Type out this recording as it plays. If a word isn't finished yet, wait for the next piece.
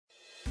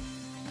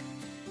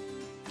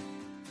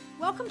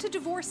Welcome to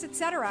Divorce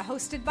Etc.,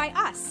 hosted by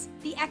us,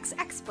 the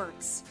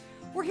ex-experts.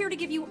 We're here to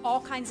give you all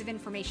kinds of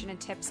information and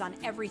tips on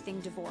everything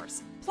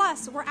divorce.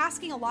 Plus, we're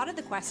asking a lot of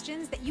the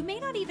questions that you may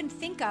not even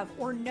think of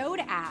or know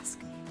to ask,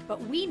 but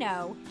we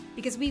know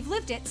because we've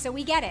lived it, so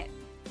we get it.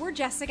 We're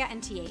Jessica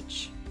and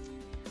TH.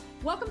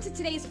 Welcome to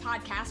today's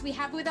podcast. We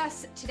have with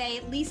us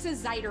today Lisa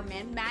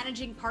Zeiderman,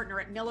 managing partner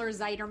at Miller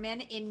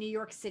Zeiderman in New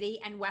York City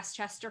and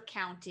Westchester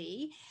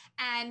County.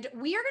 And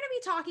we are going to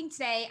be talking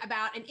today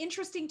about an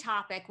interesting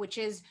topic, which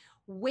is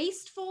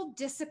wasteful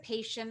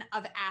dissipation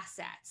of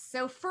assets.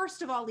 So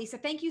first of all, Lisa,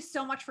 thank you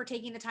so much for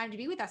taking the time to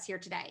be with us here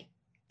today.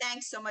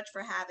 Thanks so much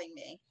for having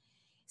me.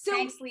 So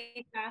thanks,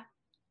 Lisa.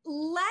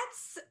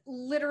 Let's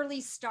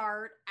literally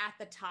start at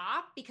the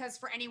top, because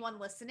for anyone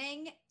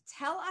listening,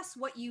 tell us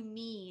what you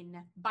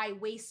mean by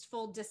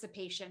wasteful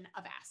dissipation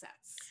of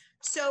assets.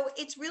 So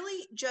it's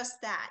really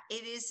just that.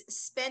 It is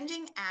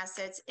spending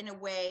assets in a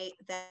way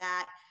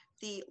that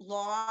the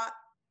law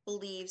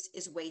believes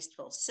is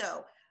wasteful.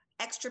 So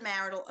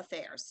extramarital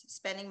affairs,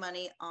 spending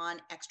money on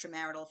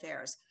extramarital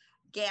affairs,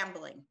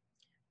 gambling,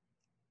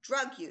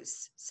 drug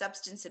use,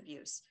 substance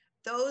abuse.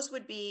 Those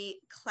would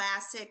be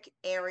classic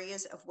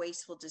areas of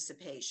wasteful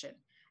dissipation.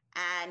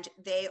 And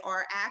they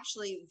are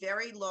actually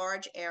very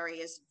large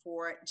areas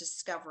for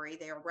discovery.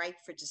 They are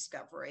ripe for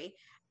discovery.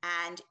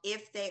 And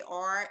if they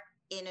are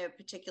in a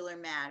particular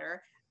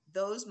matter,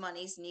 those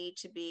monies need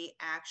to be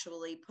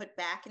actually put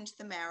back into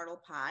the marital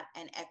pot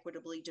and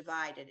equitably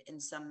divided in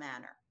some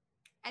manner.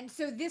 And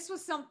so this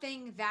was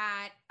something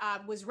that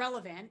was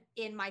relevant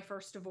in my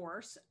first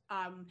divorce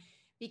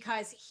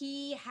because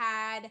he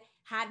had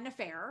an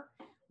affair,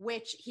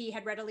 which he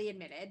had readily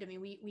admitted. I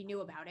mean, we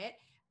knew about it.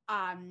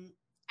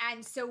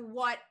 And so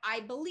what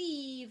I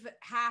believe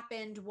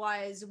happened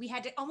was we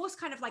had to almost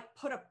kind of like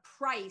put a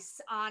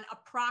price on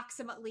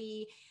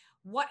approximately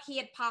what he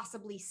had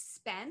possibly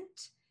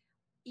spent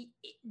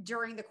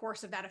during the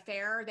course of that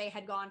affair. They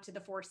had gone to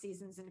the Four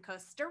Seasons in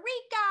Costa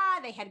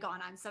Rica. They had gone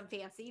on some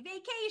fancy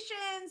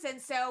vacations.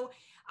 And so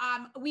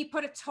we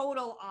put a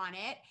total on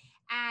it.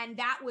 And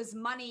that was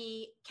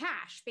money,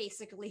 cash,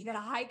 basically, that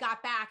I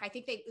got back. I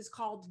think it was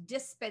called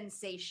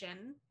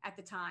dispensation at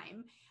the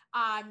time.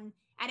 And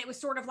it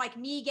was sort of like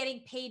me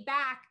getting paid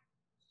back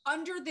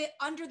under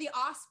the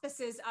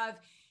auspices of,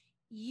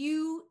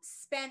 you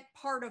spent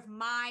part of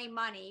my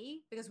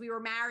money because we were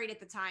married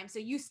at the time. So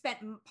you spent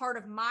part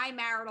of my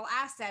marital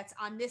assets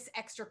on this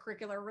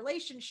extracurricular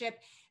relationship.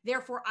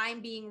 Therefore,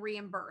 I'm being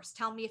reimbursed.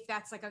 Tell me if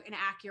that's like an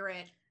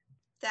accurate.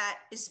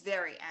 That is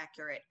very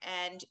accurate.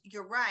 And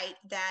you're right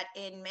that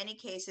in many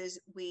cases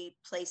we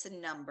place a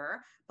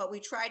number, but we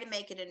try to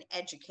make it an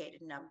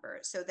educated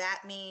number. So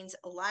that means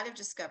a lot of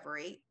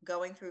discovery,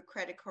 going through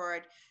credit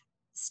card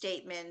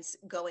statements,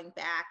 going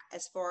back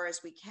as far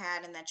as we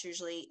can. And that's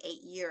usually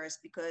 8 years,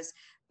 because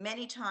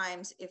many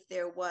times if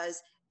there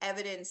was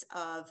evidence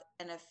of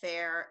an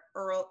affair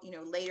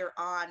later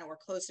on or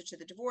closer to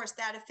the divorce,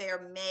 that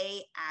affair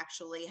may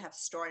actually have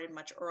started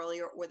much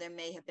earlier, or there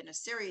may have been a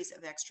series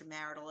of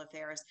extramarital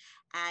affairs.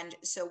 And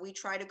so we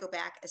try to go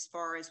back as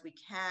far as we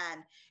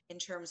can in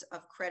terms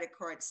of credit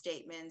card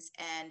statements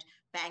and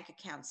bank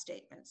account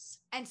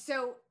statements. And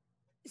so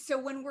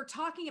when we're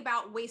talking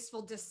about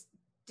wasteful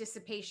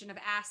dissipation of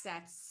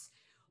assets,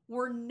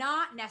 we're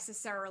not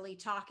necessarily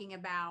talking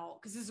about,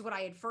 because this is what I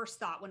had first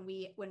thought when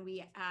we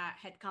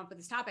had come up with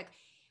this topic.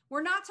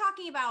 We're not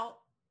talking about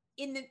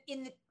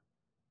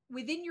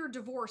within your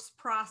divorce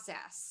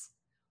process,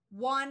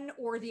 one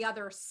or the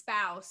other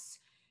spouse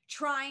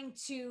trying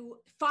to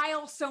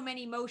file so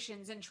many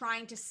motions and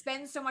trying to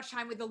spend so much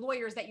time with the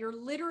lawyers that you're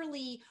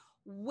literally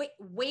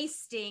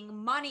wasting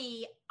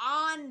money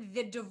on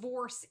the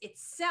divorce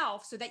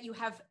itself so that you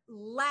have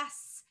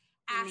less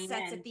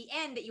assets at the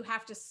end that you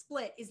have to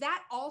split. Is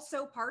that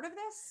also part of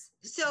this?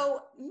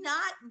 So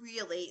not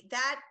really.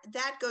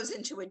 That goes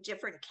into a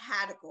different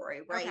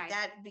category, right? Okay.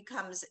 That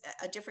becomes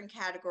a different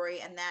category,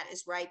 and that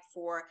is ripe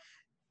for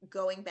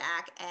going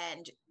back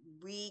and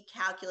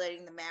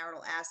recalculating the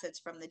marital assets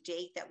from the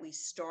date that we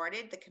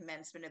started the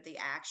commencement of the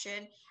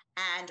action,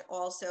 and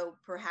also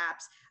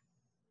perhaps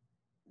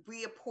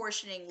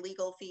reapportioning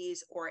legal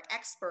fees or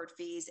expert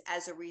fees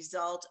as a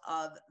result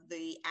of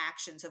the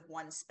actions of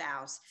one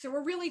spouse. So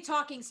we're really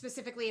talking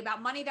specifically about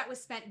money that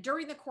was spent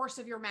during the course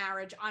of your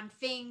marriage on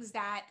things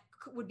that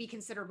would be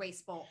considered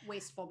wasteful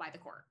by the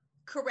court.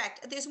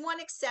 Correct. There's one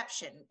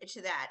exception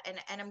to that,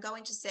 and I'm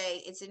going to say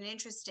it's an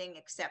interesting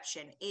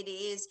exception. It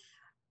is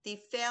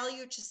the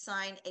failure to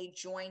sign a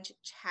joint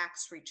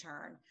tax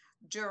return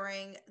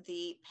during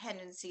the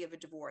pendency of a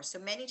divorce. So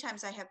many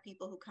times I have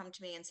people who come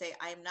to me and say,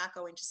 I am not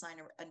going to sign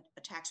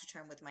a tax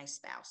return with my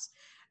spouse.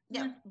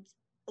 Now,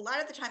 a lot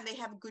of the time they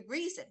have a good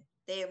reason.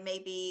 There may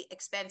be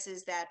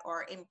expenses that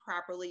are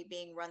improperly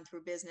being run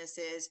through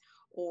businesses,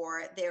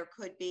 or there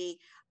could be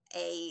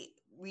a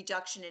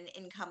reduction in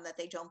income that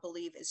they don't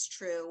believe is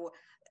true.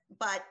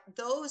 But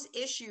those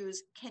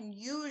issues can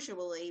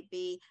usually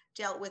be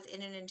dealt with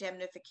in an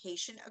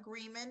indemnification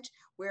agreement,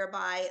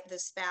 whereby the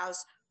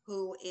spouse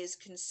who is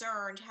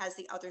concerned has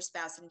the other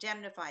spouse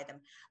indemnify them.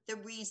 The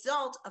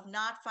result of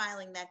not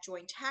filing that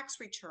joint tax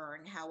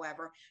return,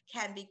 however,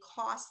 can be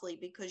costly,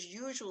 because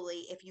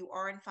usually if you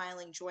aren't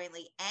filing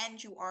jointly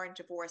and you aren't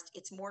divorced,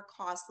 it's more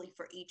costly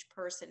for each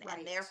person. Right.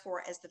 And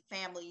therefore, as the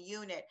family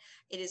unit,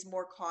 it is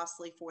more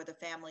costly for the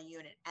family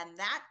unit. And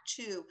that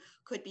too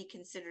could be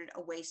considered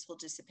a wasteful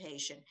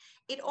dissipation.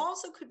 It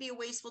also could be a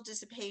wasteful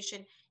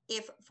dissipation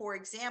if, for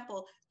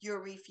example,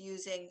 you're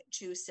refusing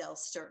to sell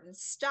certain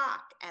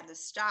stock and the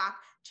stock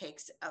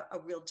takes a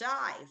real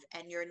dive,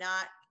 and you're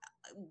not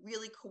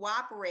really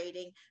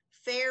cooperating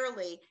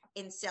fairly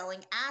in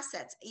selling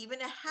assets, even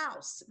a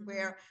house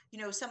where, you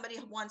know, somebody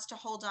wants to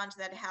hold on to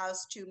that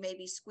house to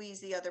maybe squeeze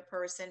the other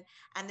person,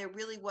 and there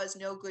really was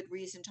no good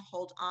reason to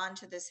hold on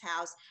to this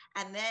house.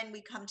 And then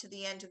we come to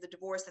the end of the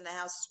divorce and the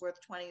house is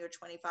worth 20 or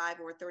 25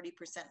 or 30%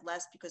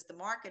 less because the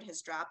market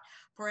has dropped.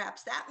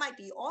 Perhaps that might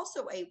be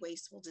also a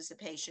wasteful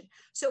dissipation.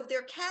 So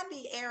there can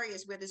be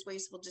areas where there's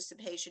wasteful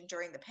dissipation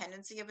during the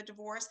pendency of a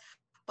divorce.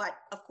 But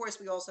of course,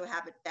 we also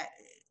have that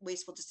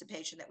wasteful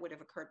dissipation that would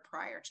have occurred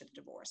prior to the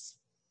divorce.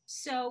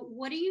 So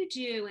what do you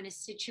do in a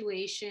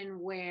situation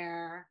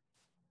where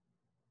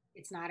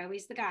it's not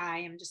always the guy?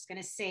 I'm just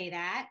going to say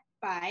that,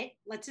 but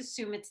let's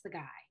assume it's the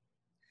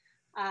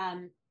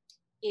guy,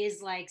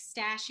 is like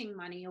stashing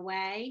money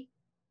away.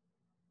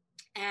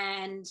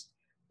 And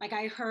like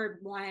I heard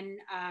one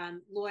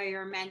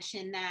lawyer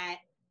mention that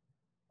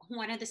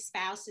one of the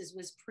spouses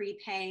was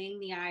prepaying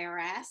the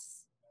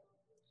IRS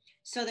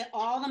so that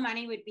all the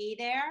money would be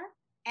there.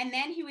 And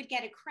then he would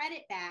get a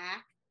credit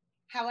back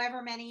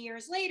however many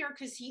years later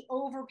because he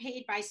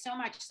overpaid by so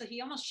much. So he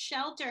almost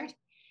sheltered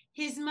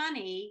his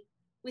money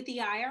with the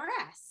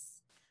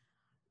IRS.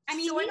 I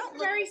mean, these are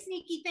very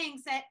sneaky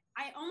things that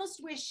I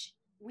almost wish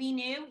we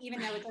knew, even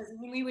though it doesn't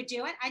mean we would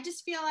do it. I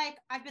just feel like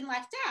I've been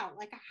left out.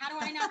 Like, how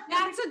do I not?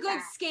 That's a good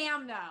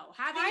scam, though.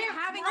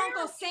 Having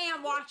Uncle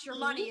Sam watch your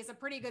money is a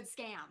pretty good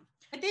scam.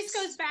 But this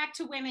goes back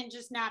to women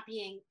just not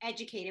being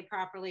educated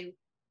properly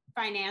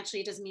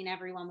financially. It doesn't mean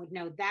everyone would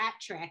know that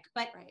trick.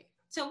 But right.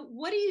 So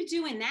what do you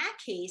do in that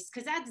case?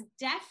 Because that's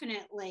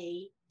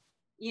definitely,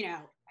 you know,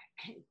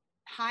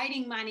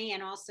 hiding money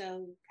and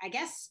also, I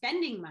guess,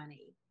 spending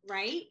money,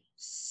 right?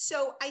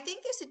 So I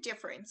think there's a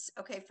difference,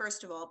 okay,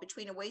 first of all,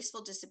 between a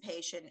wasteful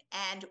dissipation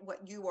and what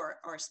you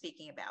are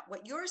speaking about.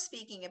 What you're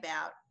speaking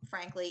about,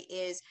 frankly,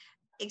 is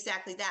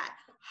exactly that,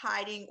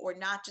 hiding or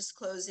not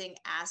disclosing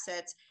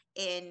assets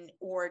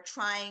or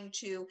trying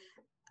to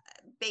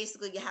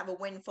basically you have a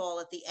windfall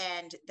at the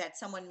end that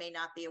someone may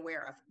not be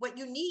aware of. What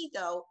you need,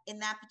 though, in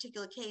that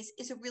particular case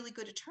is a really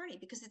good attorney,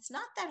 because it's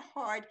not that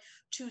hard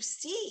to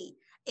see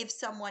if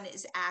someone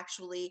is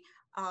actually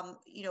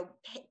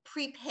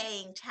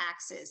prepaying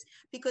taxes,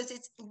 because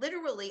it's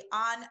literally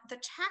on the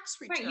tax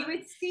return. Right, you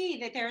would see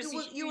that there's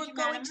a huge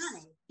amount of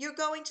money. You're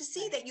going to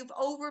see that you've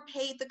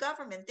overpaid the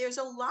government. There's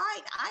a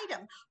line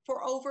item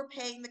for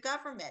overpaying the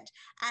government.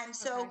 And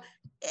so,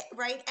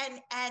 right,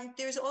 and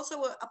there's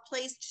also a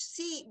place to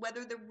see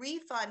whether the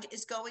refund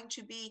is going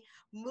to be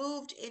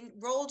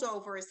rolled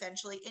over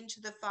essentially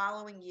into the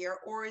following year,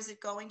 or is it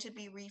going to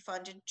be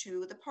refunded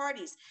to the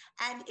parties.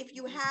 And if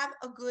you have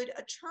a good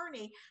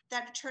attorney,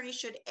 that attorney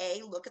should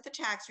look at the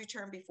tax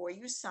return before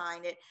you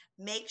sign it,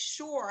 make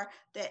sure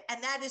that,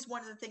 and that is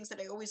one of the things that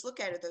I always look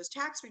at are those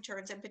tax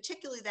returns, and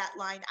particularly that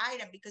line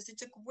item, because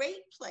it's a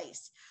great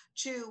place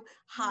to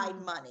hide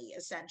money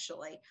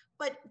essentially.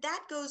 But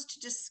that goes to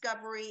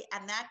discovery,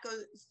 and that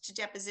goes to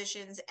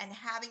depositions, and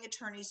having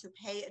attorneys who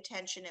pay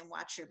attention and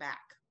watch your back.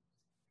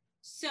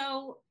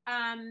 So,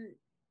 I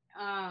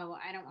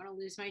don't want to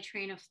lose my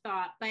train of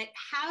thought, but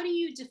how do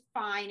you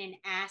define an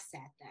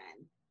asset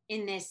then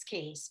in this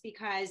case?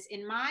 Because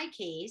in my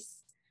case,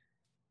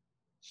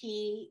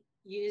 he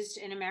used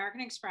an American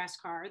Express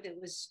card that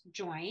was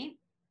joint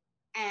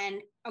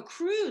and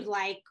accrued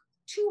like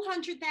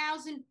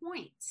 200,000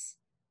 points.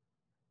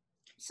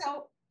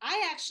 So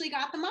I actually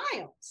got the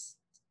miles.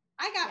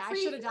 I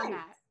should have done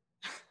that.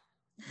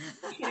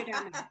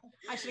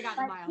 I should have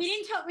gotten the miles.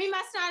 We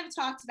must not have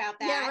talked about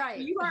that. Yeah, right.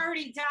 You were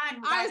already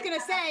done. I was going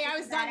to say, I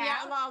was done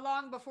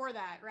long before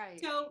that, right.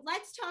 So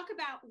let's talk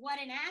about what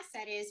an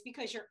asset is,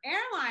 because your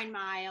airline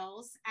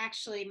miles,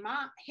 actually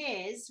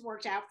his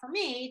worked out for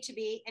me to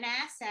be an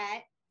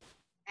asset.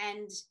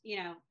 And,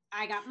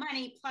 I got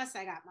money plus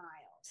I got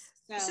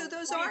miles. So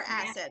those are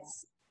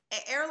assets.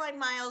 Airline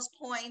miles,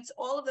 points,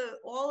 all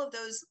of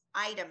those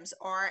items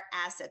are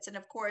assets. And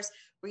of course,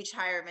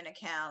 retirement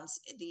accounts,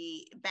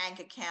 the bank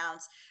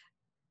accounts,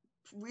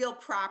 real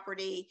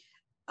property,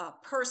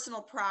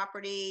 personal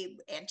property,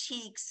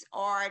 antiques,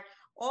 art,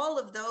 all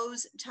of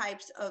those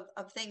types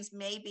of things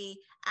may be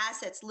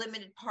assets,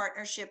 limited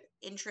partnership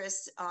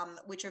interests,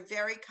 which are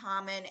very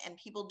common and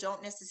people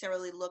don't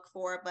necessarily look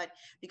for, but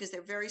because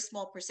they're very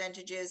small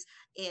percentages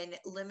in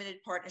limited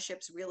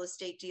partnerships, real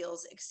estate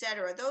deals,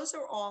 etc. Those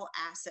are all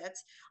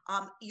assets.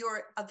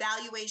 Your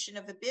evaluation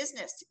of a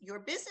business, your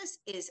business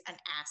is an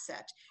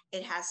asset.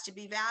 It has to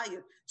be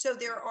valued. So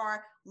there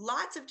are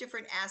lots of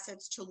different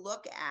assets to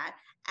look at.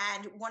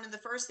 And one of the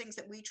first things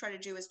that we try to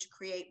do is to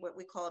create what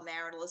we call a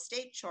marital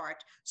estate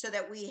chart so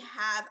that we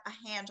have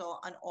a handle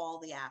on all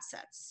the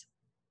assets.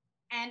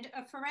 And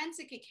a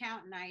forensic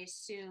accountant, I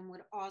assume,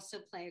 would also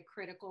play a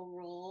critical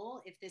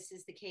role if this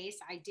is the case.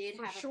 I did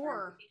have a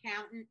forensic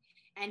accountant,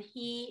 and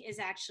he is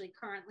actually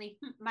currently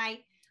my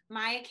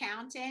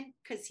accountant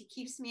because he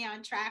keeps me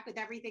on track with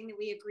everything that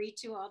we agreed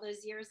to all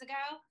those years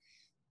ago.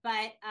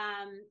 But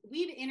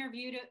we've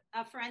interviewed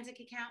a forensic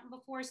accountant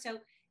before. So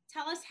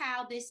tell us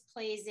how this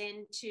plays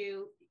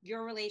into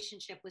your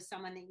relationship with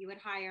someone that you would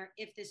hire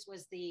if this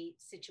was the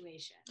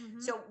situation.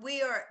 Mm-hmm. So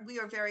we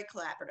are very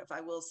collaborative.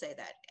 I will say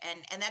that,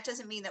 and that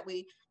doesn't mean that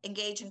we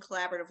engage in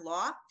collaborative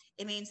law.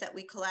 It means that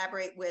we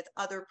collaborate with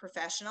other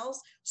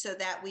professionals so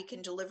that we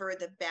can deliver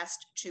the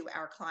best to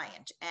our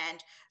client.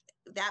 And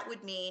that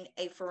would mean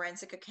a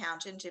forensic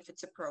accountant, if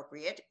it's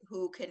appropriate,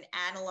 who can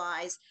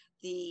analyze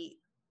the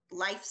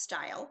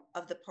lifestyle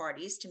of the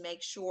parties to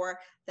make sure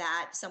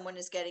that someone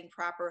is getting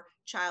proper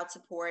child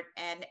support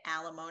and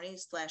alimony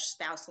 /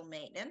 spousal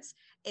maintenance.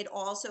 It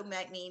also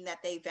might mean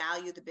that they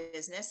value the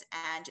business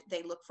and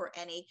they look for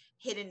any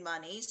hidden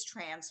monies,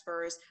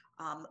 transfers,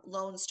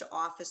 loans to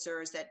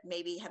officers that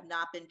maybe have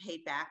not been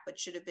paid back but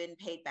should have been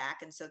paid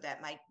back, and so that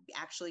might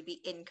actually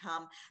be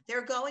income.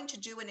 They're going to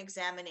do an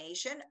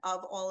examination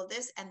of all of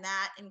this, and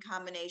that in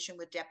combination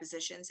with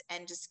depositions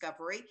and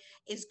discovery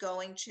is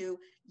going to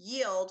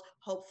yield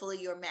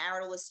hopefully your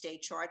marital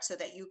estate chart so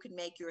that you can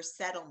make your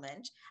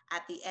settlement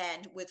at the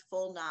end with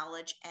full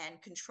knowledge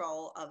and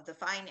control of the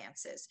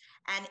finances.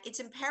 And it's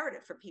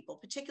imperative for people,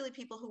 particularly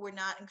people who were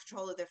not in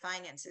control of their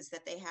finances,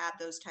 that they have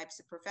those types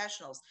of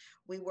professionals.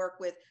 We work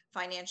with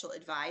financial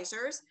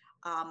advisors.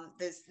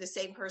 The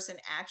same person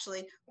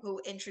actually who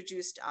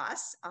introduced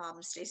us,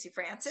 Stacey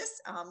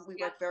Francis. We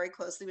work very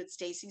closely with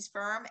Stacey's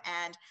firm,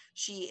 and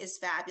she is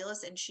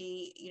fabulous. And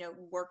she,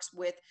 works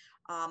with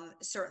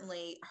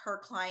certainly her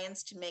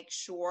clients to make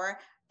sure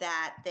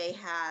that they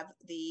have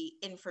the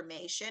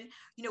information.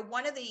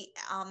 One of the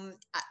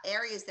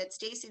areas that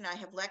Stacey and I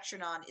have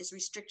lectured on is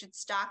restricted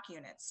stock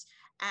units.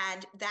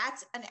 And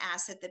that's an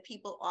asset that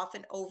people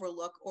often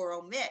overlook or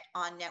omit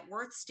on net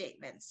worth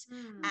statements.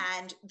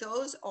 And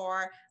those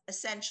are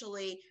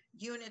essentially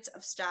units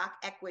of stock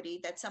equity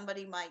that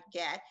somebody might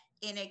get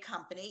in a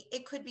company.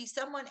 It could be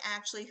someone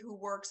actually who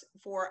works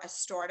for a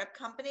startup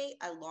company,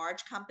 a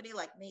large company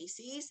like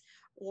Macy's,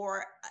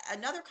 or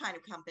another kind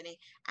of company.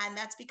 And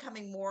that's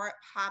becoming more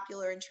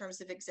popular in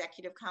terms of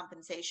executive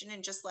compensation.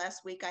 And just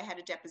last week, I had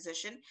a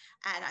deposition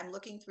and I'm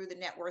looking through the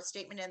net worth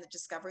statement and the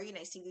discovery, and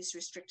I see these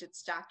restricted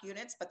stock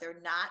units, but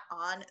they're not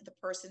on the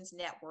person's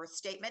net worth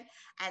statement.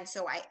 And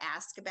so I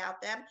asked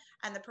about them,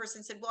 and the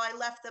person said, well, I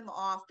left them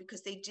off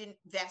because they didn't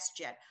vest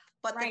yet.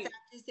 But the fact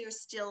is they're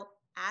still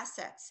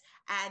assets,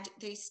 and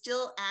they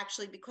still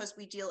actually, because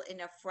we deal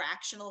in a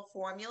fractional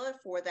formula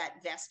for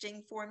that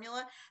vesting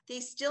formula, they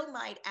still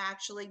might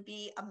actually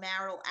be a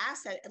marital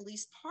asset, at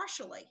least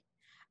partially.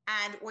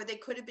 Or they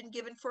could have been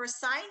given for a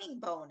signing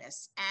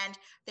bonus, and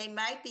they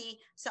might be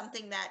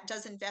something that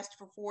doesn't vest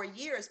for 4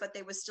 years, but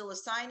they was still a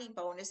signing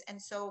bonus. And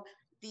so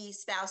the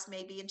spouse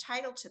may be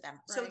entitled to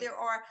them. So there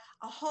are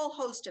a whole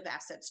host of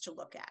assets to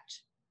look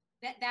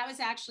at. That was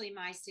actually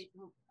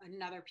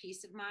another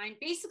piece of mine.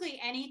 Basically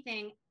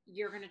anything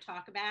you're going to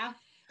talk about,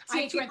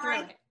 I feel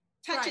like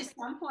touches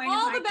some point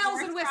all the bells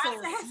and whistles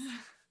process.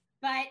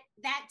 But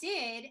that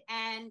did,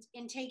 and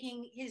in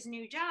taking his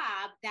new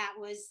job, that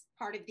was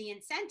part of the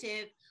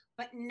incentive,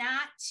 but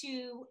not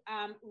to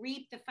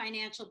reap the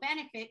financial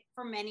benefit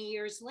for many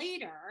years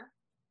later.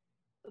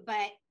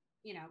 But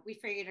we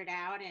figured it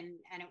out, and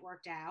it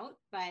worked out.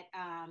 But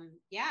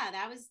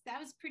that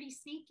was pretty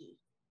sneaky.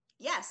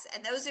 Yes,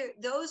 and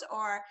those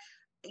are,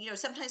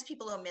 sometimes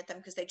people omit them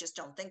because they just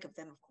don't think of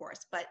them, of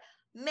course, but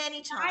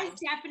many times. Guys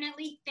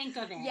definitely think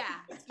of it. Yeah.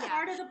 It's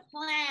part of the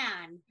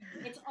plan.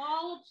 It's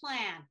all a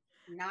plan.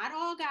 Not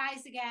all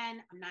guys,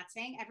 again. I'm not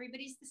saying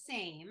everybody's the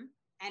same,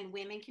 and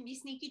women can be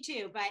sneaky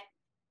too, but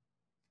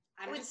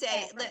I would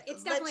say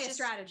it's definitely a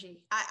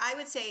strategy. I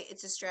would say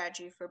it's a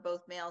strategy for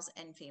both males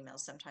and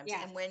females sometimes.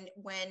 Yeah. And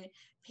when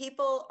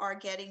people are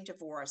getting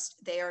divorced,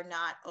 they are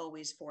not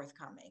always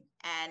forthcoming.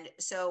 And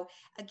so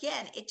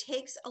again, it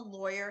takes a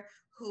lawyer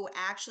who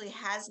actually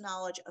has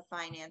knowledge of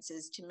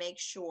finances to make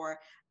sure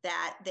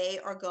that they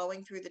are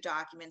going through the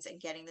documents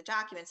and getting the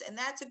documents. And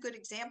that's a good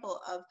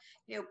example of,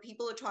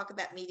 people who talk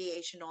about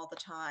mediation all the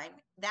time.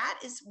 That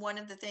is one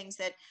of the things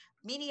that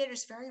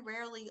mediators very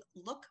rarely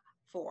look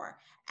for.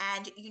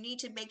 And you need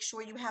to make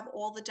sure you have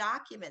all the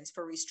documents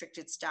for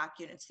restricted stock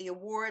units, the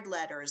award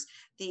letters,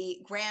 the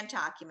grant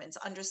documents,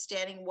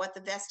 understanding what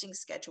the vesting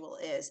schedule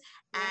is.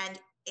 And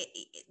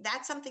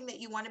that's something that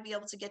you want to be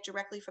able to get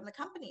directly from the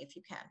company if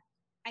you can.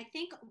 I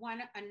think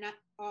not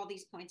all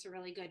these points are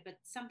really good, but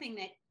something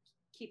that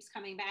keeps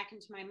coming back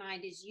into my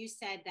mind is you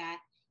said that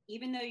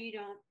even though you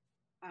don't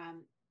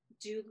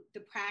do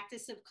the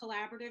practice of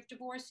collaborative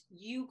divorce,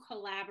 you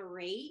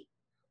collaborate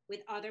with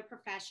other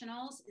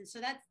professionals. And so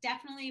that's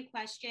definitely a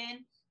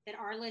question that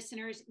our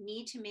listeners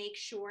need to make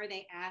sure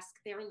they ask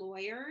their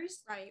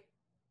lawyers. Right.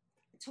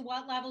 To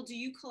what level do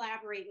you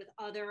collaborate with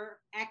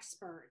other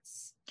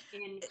experts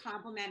in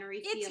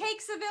complementary fields? It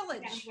takes a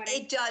village.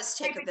 It does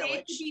take a village. They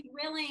have to be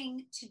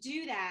willing to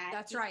do that.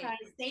 That's right.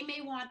 Because they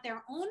may want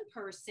their own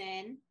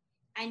person,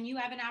 and you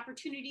have an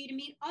opportunity to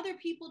meet other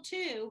people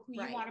too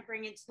who you want to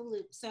bring into the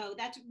loop. So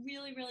that's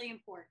really, really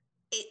important.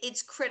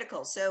 It's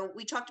critical. So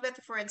we talked about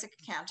the forensic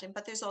accountant,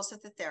 but there's also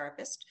the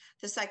therapist,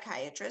 the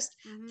psychiatrist,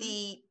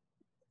 the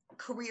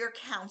career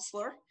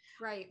counselor,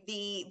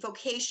 the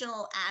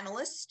vocational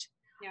analyst.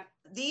 Yeah.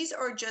 These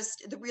are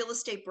just the real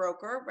estate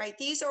broker, right?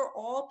 These are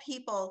all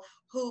people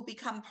who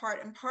become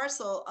part and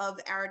parcel of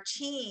our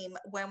team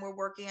when we're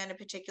working on a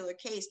particular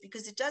case,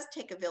 because it does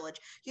take a village.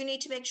 You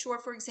need to make sure,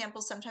 for example,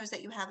 sometimes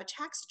that you have a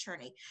tax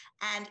attorney.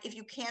 And if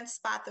you can't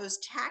spot those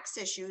tax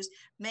issues,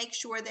 make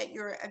sure that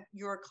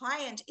your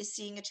client is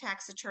seeing a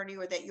tax attorney,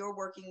 or that you're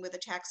working with a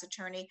tax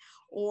attorney,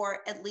 or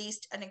at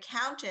least an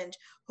accountant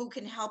who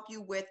can help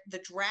you with the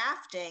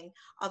drafting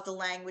of the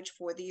language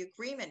for the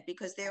agreement,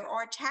 because there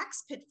are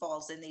tax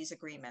pitfalls in these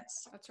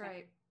agreements. That's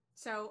right.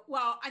 So,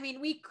 well, I mean,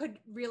 we could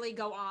really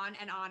go on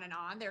and on and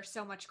on. There's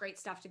so much great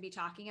stuff to be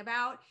talking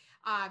about.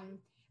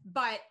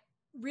 But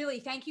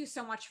really, thank you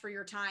so much for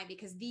your time,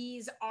 because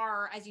these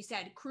are, as you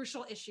said,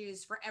 crucial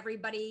issues for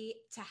everybody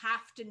to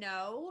have to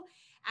know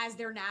as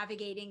they're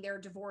navigating their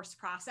divorce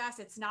process.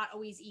 It's not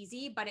always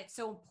easy, but it's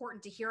so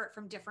important to hear it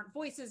from different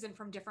voices and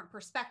from different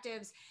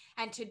perspectives,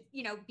 and to,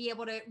 you know, be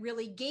able to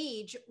really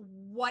gauge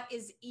what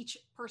is each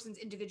person's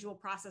individual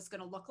process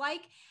going to look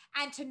like,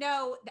 and to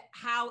know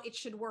how it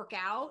should work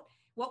out,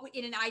 what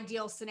in an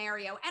ideal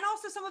scenario, and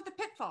also some of the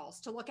pitfalls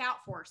to look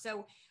out for.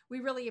 So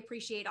we really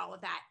appreciate all of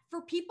that. For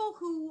people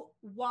who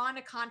want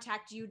to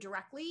contact you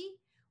directly,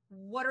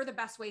 what are the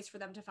best ways for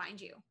them to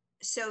find you?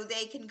 So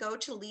they can go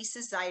to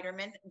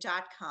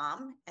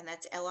lisazeiderman.com, and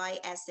that's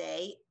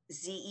LISAZEI,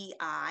 D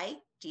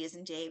as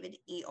in David,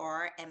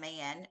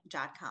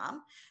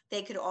 ERMAN.com.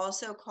 They could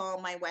also call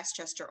my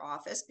Westchester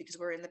office, because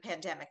we're in the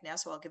pandemic now,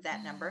 so I'll give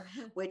that number,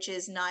 which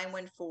is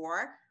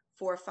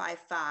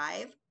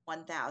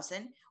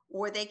 914-455-1000,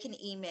 or they can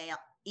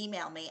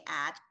email me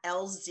at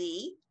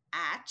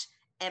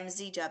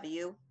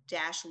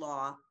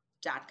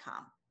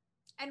lz@mzw-law.com.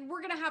 And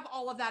we're going to have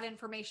all of that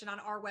information on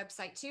our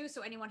website too.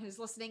 So anyone who's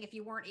listening, if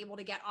you weren't able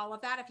to get all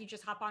of that, if you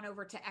just hop on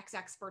over to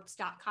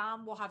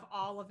xexperts.com, we'll have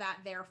all of that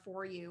there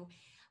for you.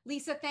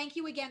 Lisa, thank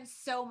you again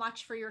so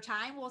much for your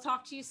time. We'll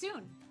talk to you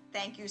soon.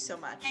 Thank you so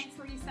much. Thanks,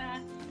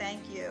 Lisa.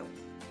 Thank you.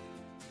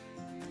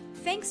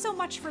 Thanks so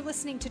much for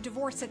listening to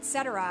Divorce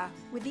Etc.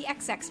 with the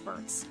X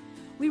Experts.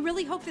 We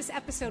really hope this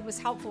episode was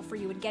helpful for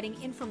you in getting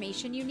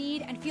information you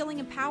need and feeling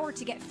empowered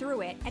to get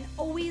through it. And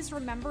always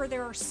remember,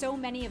 there are so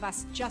many of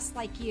us just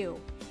like you.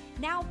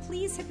 Now,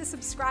 please hit the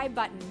subscribe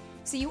button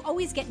so you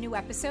always get new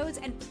episodes,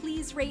 and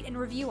please rate and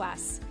review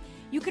us.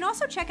 You can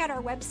also check out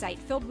our website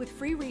filled with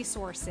free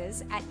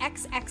resources at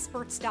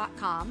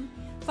xexperts.com.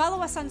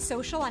 Follow us on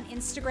social on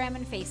Instagram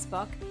and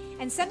Facebook,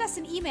 and send us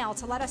an email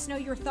to let us know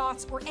your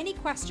thoughts or any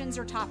questions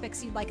or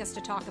topics you'd like us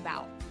to talk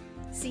about.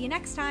 See you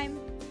next time.